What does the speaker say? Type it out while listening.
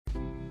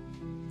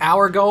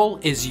Our goal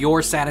is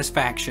your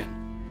satisfaction.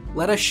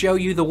 Let us show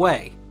you the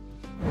way.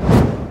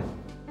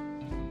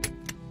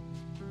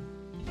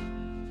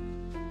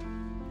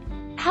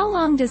 How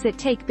long does it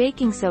take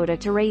baking soda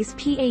to raise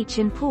pH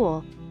in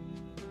pool?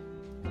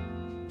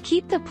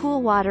 Keep the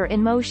pool water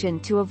in motion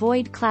to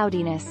avoid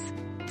cloudiness.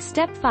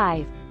 Step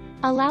 5.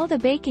 Allow the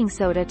baking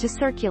soda to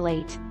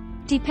circulate.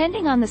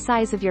 Depending on the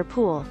size of your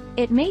pool,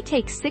 it may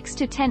take 6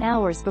 to 10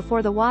 hours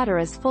before the water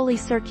is fully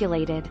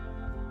circulated.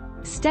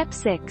 Step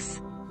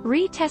 6.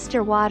 Retest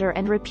your water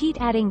and repeat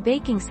adding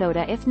baking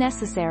soda if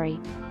necessary.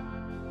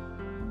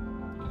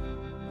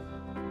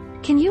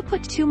 Can you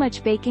put too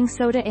much baking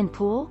soda in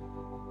pool?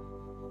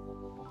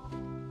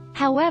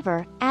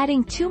 However,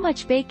 adding too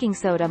much baking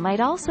soda might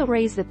also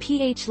raise the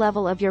pH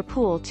level of your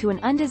pool to an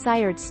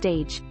undesired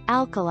stage,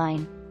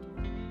 alkaline.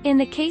 In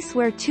the case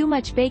where too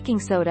much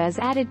baking soda is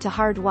added to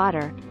hard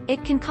water,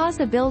 it can cause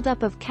a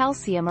buildup of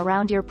calcium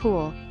around your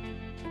pool.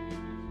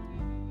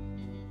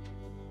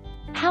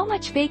 How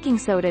much baking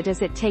soda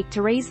does it take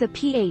to raise the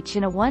pH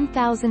in a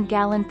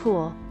 1,000-gallon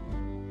pool?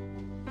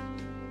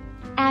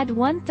 Add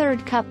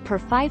 1/3 cup per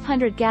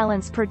 500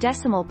 gallons per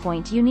decimal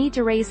point you need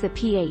to raise the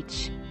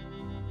pH.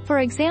 For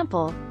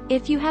example,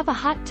 if you have a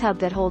hot tub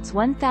that holds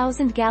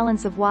 1,000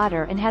 gallons of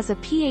water and has a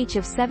pH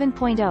of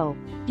 7.0,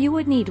 you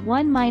would need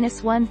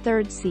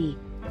 1-1/3 c.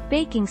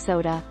 baking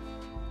soda.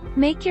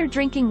 Make your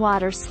drinking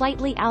water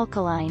slightly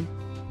alkaline.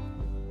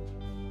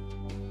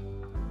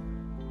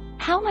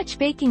 How much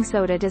baking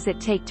soda does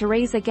it take to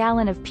raise a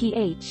gallon of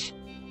pH?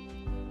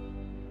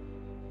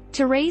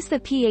 To raise the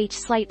pH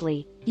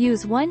slightly,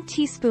 use 1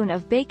 teaspoon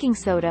of baking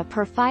soda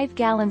per 5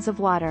 gallons of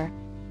water.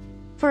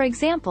 For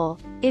example,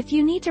 if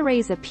you need to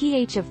raise a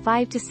pH of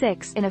 5 to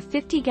 6 in a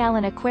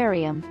 50-gallon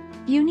aquarium,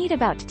 you need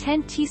about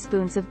 10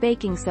 teaspoons of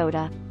baking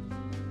soda.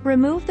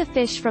 Remove the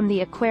fish from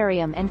the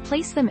aquarium and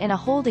place them in a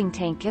holding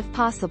tank if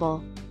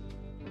possible.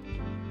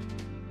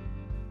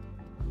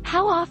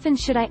 How often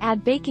should I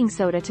add baking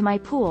soda to my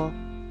pool?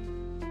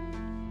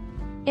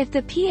 If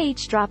the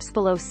pH drops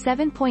below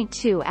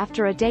 7.2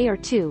 after a day or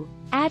two,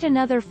 add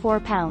another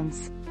 4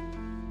 pounds.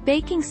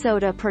 Baking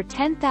soda per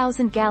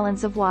 10,000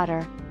 gallons of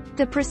water.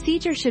 The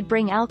procedure should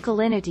bring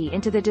alkalinity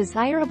into the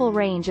desirable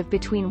range of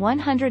between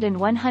 100 and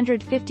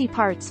 150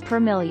 parts per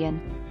million.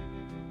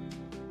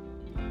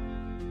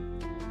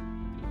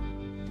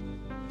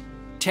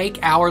 Take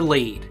our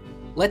lead.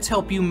 Let's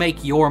help you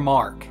make your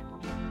mark.